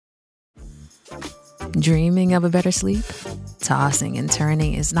Dreaming of a better sleep? Tossing and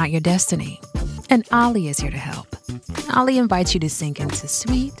turning is not your destiny. And Ollie is here to help. Ollie invites you to sink into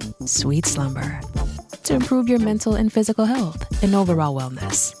sweet, sweet slumber to improve your mental and physical health and overall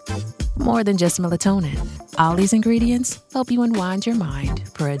wellness. More than just melatonin, Ollie's ingredients help you unwind your mind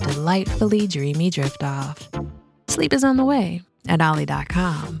for a delightfully dreamy drift off. Sleep is on the way at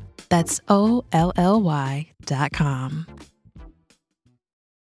Ollie.com. That's OLLY.com.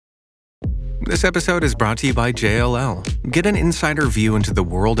 This episode is brought to you by JLL. Get an insider view into the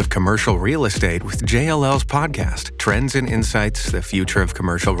world of commercial real estate with JLL's podcast, Trends and Insights, the Future of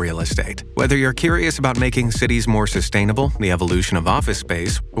Commercial Real Estate. Whether you're curious about making cities more sustainable, the evolution of office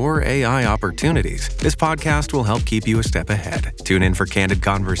space, or AI opportunities, this podcast will help keep you a step ahead. Tune in for candid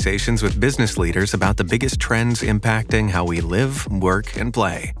conversations with business leaders about the biggest trends impacting how we live, work, and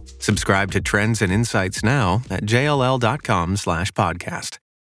play. Subscribe to Trends and Insights now at jll.com/podcast.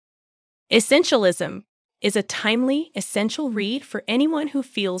 Essentialism is a timely, essential read for anyone who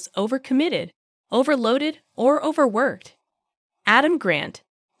feels overcommitted, overloaded, or overworked. Adam Grant,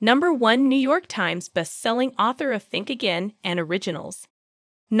 #1 New York Times bestselling author of Think Again and Originals.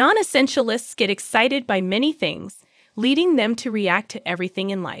 Non-essentialists get excited by many things, leading them to react to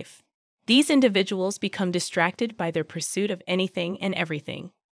everything in life. These individuals become distracted by their pursuit of anything and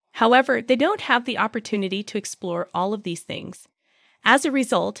everything. However, they don't have the opportunity to explore all of these things. As a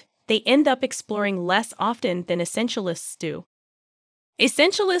result, they end up exploring less often than essentialists do.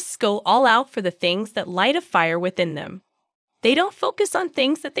 Essentialists go all out for the things that light a fire within them. They don't focus on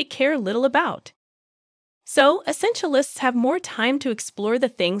things that they care little about. So, essentialists have more time to explore the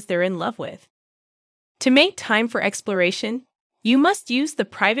things they're in love with. To make time for exploration, you must use the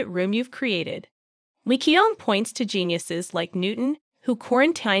private room you've created. McKeown points to geniuses like Newton, who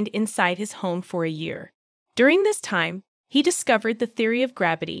quarantined inside his home for a year. During this time, he discovered the theory of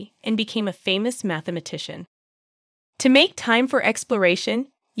gravity and became a famous mathematician. To make time for exploration,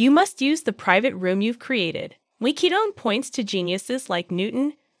 you must use the private room you've created. McKeown points to geniuses like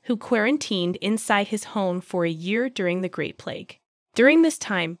Newton, who quarantined inside his home for a year during the Great Plague. During this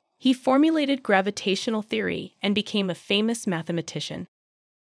time, he formulated gravitational theory and became a famous mathematician.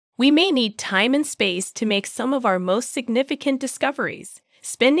 We may need time and space to make some of our most significant discoveries.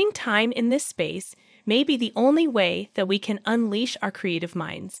 Spending time in this space may be the only way that we can unleash our creative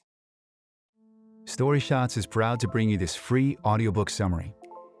minds. Story Shots is proud to bring you this free audiobook summary.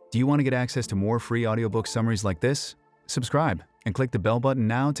 Do you want to get access to more free audiobook summaries like this? Subscribe and click the bell button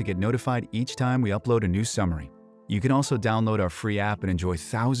now to get notified each time we upload a new summary. You can also download our free app and enjoy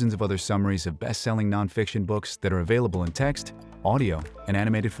thousands of other summaries of best-selling nonfiction books that are available in text, audio, and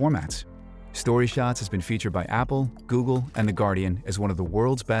animated formats. Story Shots has been featured by Apple, Google, and The Guardian as one of the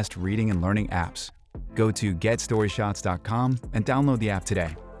world's best reading and learning apps. Go to getstoryshots.com and download the app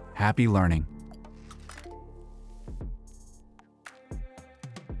today. Happy learning.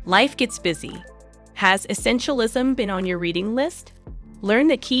 Life gets busy. Has Essentialism been on your reading list? Learn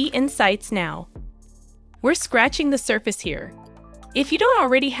the key insights now. We're scratching the surface here. If you don't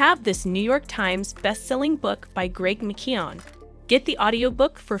already have this New York Times best-selling book by Greg McKeown, get the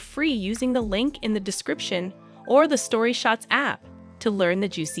audiobook for free using the link in the description or the Story Shots app to learn the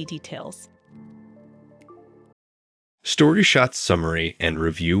juicy details. Story Shots Summary and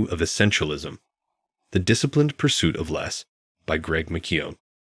Review of Essentialism: The Disciplined Pursuit of Less by Greg McKeown.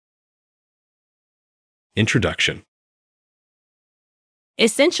 Introduction.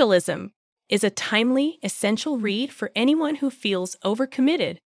 Essentialism is a timely, essential read for anyone who feels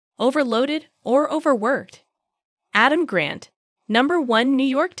overcommitted, overloaded, or overworked. Adam Grant, #1 New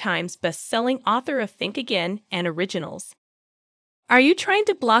York Times bestselling author of Think Again and Originals. Are you trying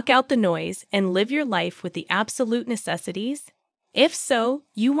to block out the noise and live your life with the absolute necessities? If so,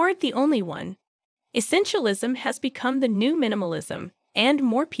 you aren't the only one. Essentialism has become the new minimalism, and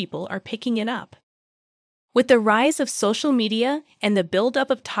more people are picking it up. With the rise of social media and the buildup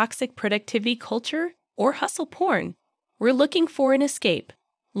of toxic productivity culture or hustle porn, we're looking for an escape.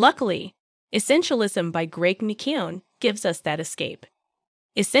 Luckily, Essentialism by Greg McKeown gives us that escape.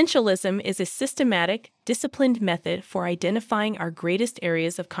 Essentialism is a systematic, disciplined method for identifying our greatest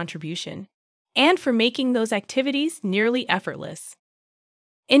areas of contribution and for making those activities nearly effortless.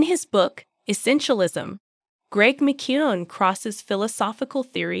 In his book, Essentialism, Greg McKeown crosses philosophical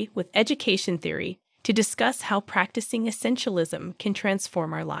theory with education theory to discuss how practicing essentialism can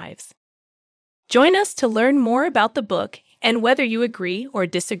transform our lives. Join us to learn more about the book and whether you agree or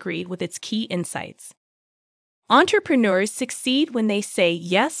disagree with its key insights. Entrepreneurs succeed when they say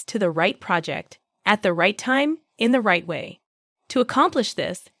yes to the right project, at the right time, in the right way. To accomplish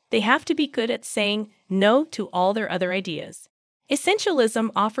this, they have to be good at saying no to all their other ideas.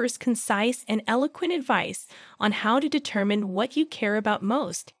 Essentialism offers concise and eloquent advice on how to determine what you care about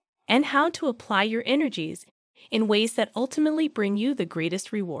most and how to apply your energies in ways that ultimately bring you the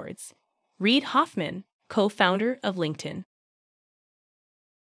greatest rewards. Reid Hoffman, co-founder of LinkedIn.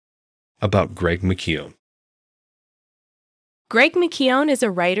 About Greg McKeown. Greg McKeown is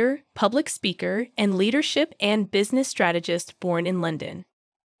a writer, public speaker, and leadership and business strategist born in London.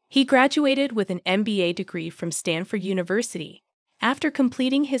 He graduated with an MBA degree from Stanford University after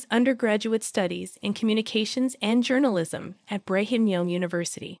completing his undergraduate studies in communications and journalism at Brigham Young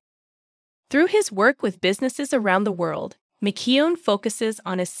University. Through his work with businesses around the world, McKeown focuses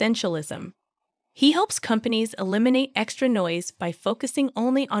on essentialism. He helps companies eliminate extra noise by focusing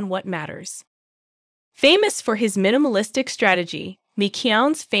only on what matters. Famous for his minimalistic strategy,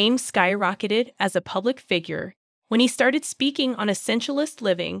 McKeown's fame skyrocketed as a public figure when he started speaking on essentialist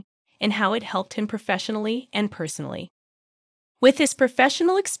living and how it helped him professionally and personally. With his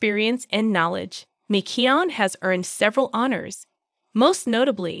professional experience and knowledge, McKeown has earned several honors. Most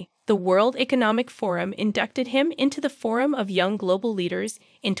notably, the World Economic Forum inducted him into the Forum of Young Global Leaders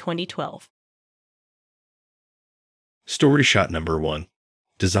in 2012. Story shot number 1.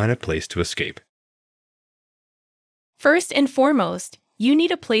 Design a place to escape. First and foremost, you need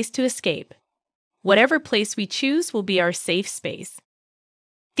a place to escape. Whatever place we choose will be our safe space.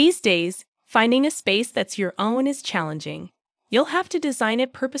 These days, finding a space that's your own is challenging. You'll have to design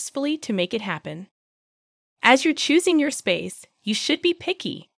it purposefully to make it happen. As you're choosing your space, you should be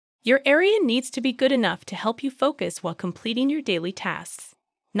picky. Your area needs to be good enough to help you focus while completing your daily tasks.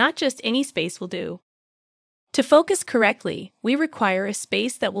 Not just any space will do. To focus correctly, we require a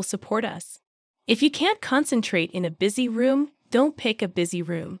space that will support us. If you can't concentrate in a busy room, don't pick a busy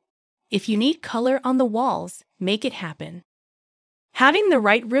room. If you need color on the walls, make it happen. Having the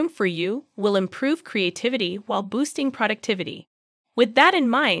right room for you will improve creativity while boosting productivity. With that in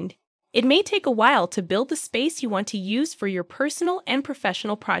mind, it may take a while to build the space you want to use for your personal and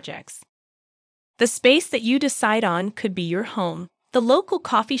professional projects. The space that you decide on could be your home, the local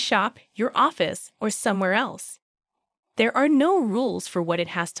coffee shop, your office, or somewhere else. There are no rules for what it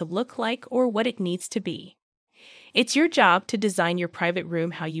has to look like or what it needs to be. It's your job to design your private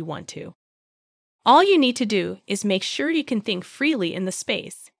room how you want to. All you need to do is make sure you can think freely in the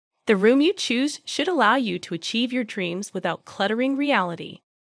space. The room you choose should allow you to achieve your dreams without cluttering reality.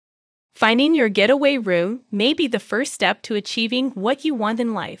 Finding your getaway room may be the first step to achieving what you want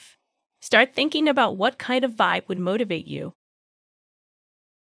in life. Start thinking about what kind of vibe would motivate you.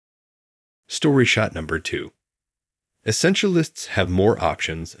 Story shot number 2. Essentialists have more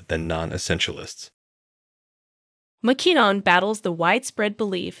options than non-essentialists. McKeown battles the widespread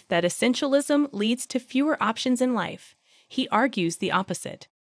belief that essentialism leads to fewer options in life. He argues the opposite.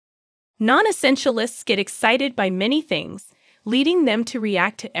 Non-essentialists get excited by many things, leading them to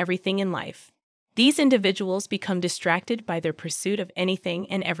react to everything in life. These individuals become distracted by their pursuit of anything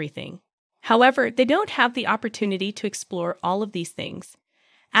and everything. However, they don't have the opportunity to explore all of these things.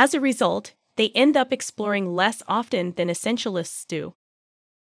 As a result, they end up exploring less often than essentialists do.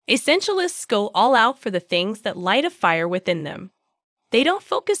 Essentialists go all out for the things that light a fire within them. They don't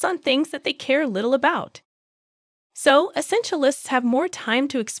focus on things that they care little about. So, essentialists have more time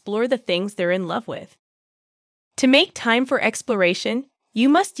to explore the things they're in love with. To make time for exploration, you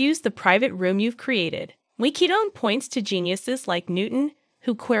must use the private room you've created. McKeown points to geniuses like Newton,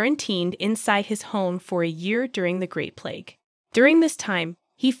 who quarantined inside his home for a year during the Great Plague. During this time,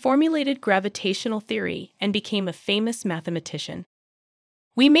 he formulated gravitational theory and became a famous mathematician.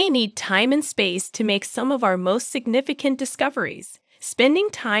 We may need time and space to make some of our most significant discoveries. Spending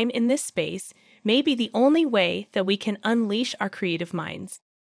time in this space may be the only way that we can unleash our creative minds.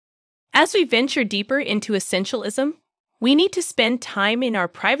 As we venture deeper into essentialism, we need to spend time in our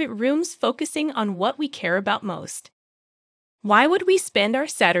private rooms focusing on what we care about most. Why would we spend our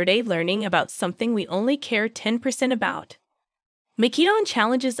Saturday learning about something we only care 10% about? McKeown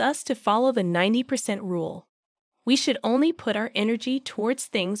challenges us to follow the 90% rule. We should only put our energy towards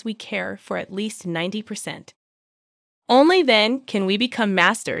things we care for at least 90%. Only then can we become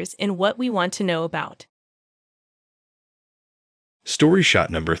masters in what we want to know about. Story shot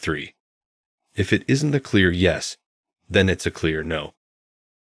number 3. If it isn't a clear yes, then it's a clear no.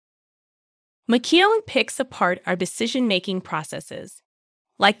 McKeown picks apart our decision-making processes.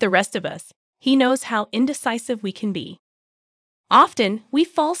 Like the rest of us, he knows how indecisive we can be. Often, we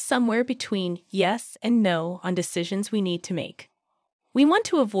fall somewhere between yes and no on decisions we need to make. We want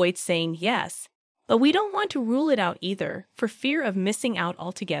to avoid saying yes, but we don't want to rule it out either for fear of missing out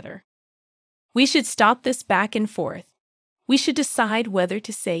altogether. We should stop this back and forth. We should decide whether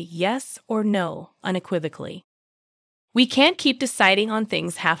to say yes or no unequivocally. We can't keep deciding on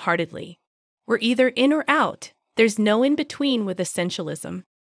things half-heartedly. We're either in or out. There's no in-between with essentialism.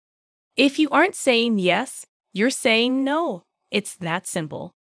 If you aren't saying yes, you're saying no. It's that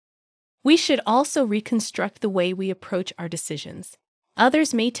simple. We should also reconstruct the way we approach our decisions.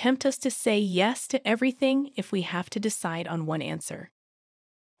 Others may tempt us to say yes to everything if we have to decide on one answer.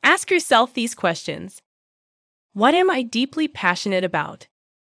 Ask yourself these questions. What am I deeply passionate about?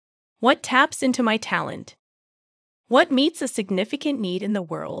 What taps into my talent? What meets a significant need in the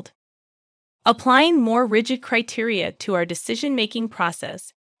world? Applying more rigid criteria to our decision-making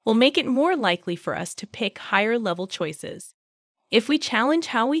process will make it more likely for us to pick higher-level choices. If we challenge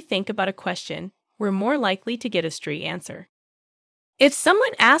how we think about a question, we're more likely to get a straight answer. If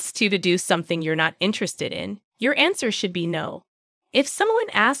someone asks you to do something you're not interested in, your answer should be no. If someone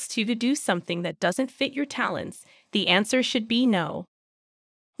asks you to do something that doesn't fit your talents, the answer should be no.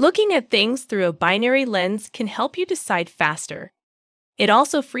 Looking at things through a binary lens can help you decide faster. It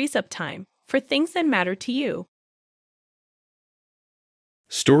also frees up time for things that matter to you.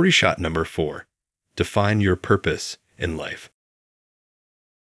 Story shot number 4. Define your purpose in life.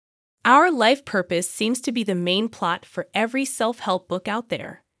 Our life purpose seems to be the main plot for every self-help book out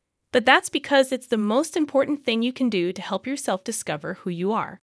there. But that's because it's the most important thing you can do to help yourself discover who you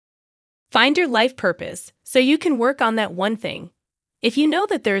are. Find your life purpose so you can work on that one thing. If you know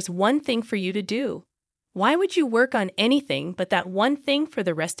that there's one thing for you to do, why would you work on anything but that one thing for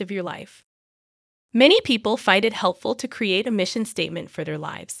the rest of your life? Many people find it helpful to create a mission statement for their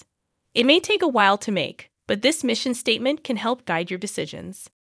lives. It may take a while to make, but this mission statement can help guide your decisions.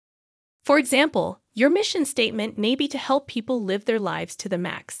 For example, your mission statement may be to help people live their lives to the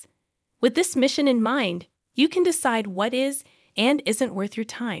max. With this mission in mind, you can decide what is and isn't worth your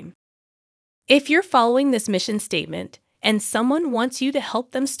time. If you're following this mission statement and someone wants you to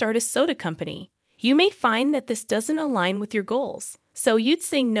help them start a soda company, you may find that this doesn't align with your goals, so you'd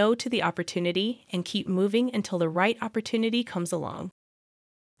say no to the opportunity and keep moving until the right opportunity comes along.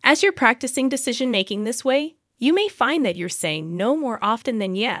 As you're practicing decision-making this way, you may find that you're saying no more often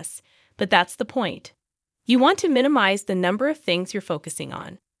than yes, but that's the point. You want to minimize the number of things you're focusing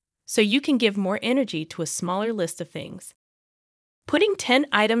on, so you can give more energy to a smaller list of things. Putting 10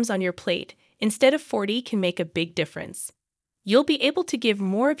 items on your plate instead of 40 can make a big difference. You'll be able to give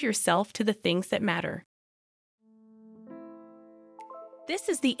more of yourself to the things that matter. This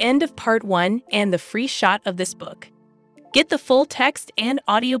is the end of part 1 and the free shot of this book. Get the full text and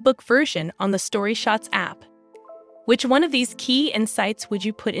audiobook version on the Story Shots app. Which one of these key insights would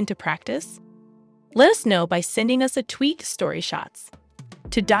you put into practice? Let us know by sending us a tweet to Story Shots.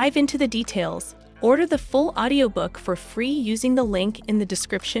 To dive into the details, order the full audiobook for free using the link in the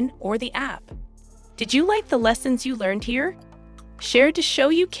description or the app. Did you like the lessons you learned here? Share to show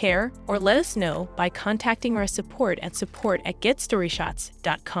you care or let us know by contacting our support at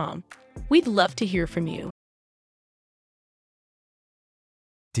support@getstoryshots.com. We'd love to hear from you.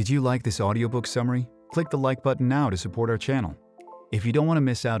 Did you like this audiobook summary? Click the like button now to support our channel. If you don't want to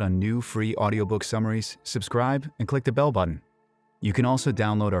miss out on new free audiobook summaries, subscribe and click the bell button. You can also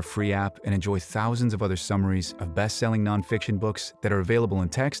download our free app and enjoy thousands of other summaries of best-selling nonfiction books that are available in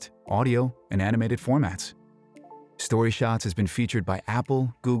text, audio, and animated formats. Story Shots has been featured by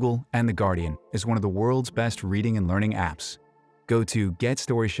Apple, Google, and The Guardian as one of the world's best reading and learning apps. Go to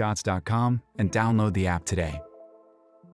getstoryshots.com and download the app today.